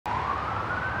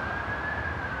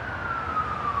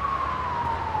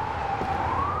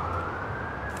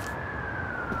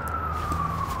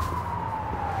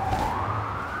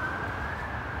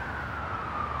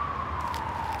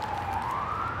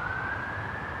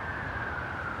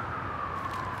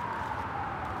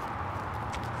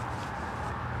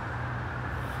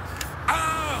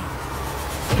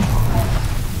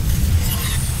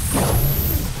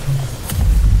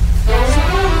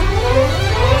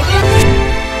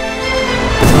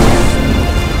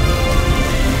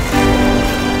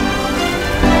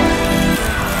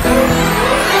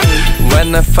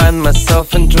find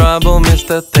myself in trouble,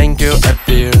 Mr. Thank You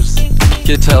appears.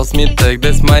 He tells me take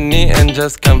this money and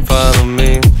just come follow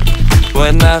me.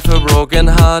 When I feel broken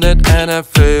hearted and I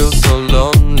feel so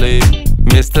lonely,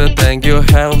 Mr. Thank You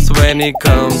helps when he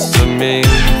comes to me.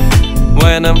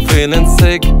 When I'm feeling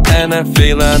sick and I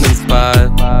feel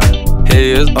uninspired,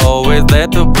 he is always there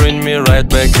to bring me right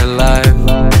back alive.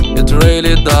 It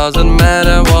really doesn't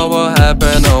matter what will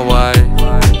happen or why,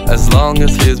 as long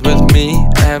as he's with me,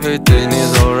 everything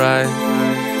is alright.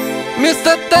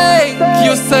 Mr. Thank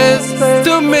You says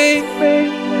to me,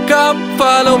 come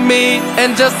follow me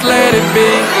and just let it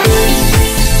be.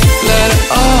 Let it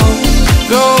all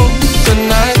go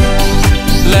tonight.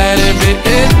 Let it be,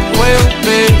 it will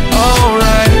be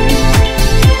alright.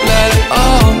 Let it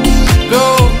all go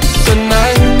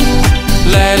tonight.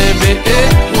 Let it be,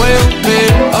 it will be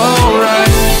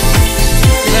alright.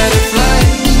 Let it fly,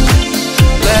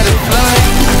 let it fly.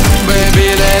 Baby,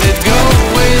 let it go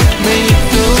with me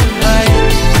tonight.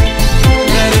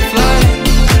 Let it fly,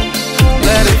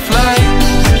 let it fly.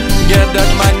 Get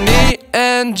that money,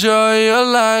 enjoy your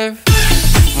life.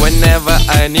 Whenever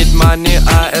I need money,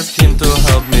 I ask him to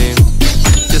help me.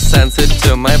 He sends it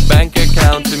to my bank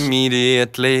account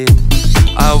immediately.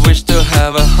 I wish to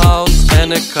have a house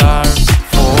and a car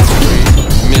for free.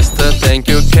 Mr. Thank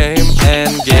You came and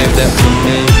gave them to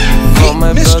me. For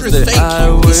my birthday, I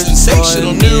wish the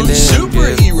sensational new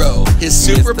superhero. His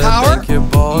superpower?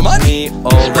 Money.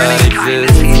 All that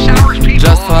exists.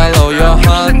 Just follow your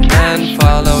heart and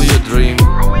follow your dream.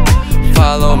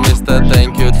 Follow Mr.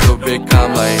 Thank You to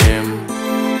become like him.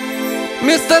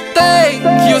 Mr. Thank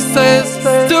You says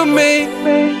to me,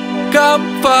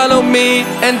 come follow me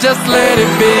and just let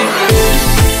it be.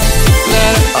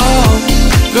 Let it all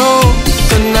go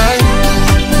tonight.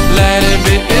 Let it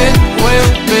be, it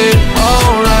will be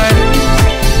alright.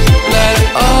 Let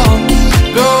it all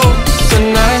go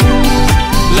tonight.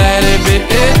 Let it be,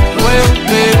 it will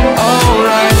be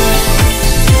alright.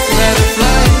 Let it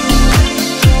fly,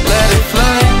 let it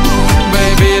fly.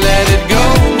 Baby, let it go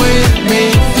with me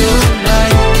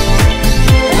tonight.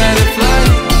 Let it fly,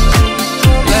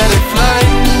 let it fly.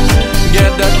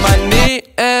 Get that money,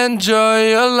 enjoy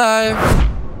your life.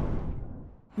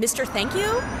 Mr. Thank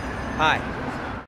You? Hi.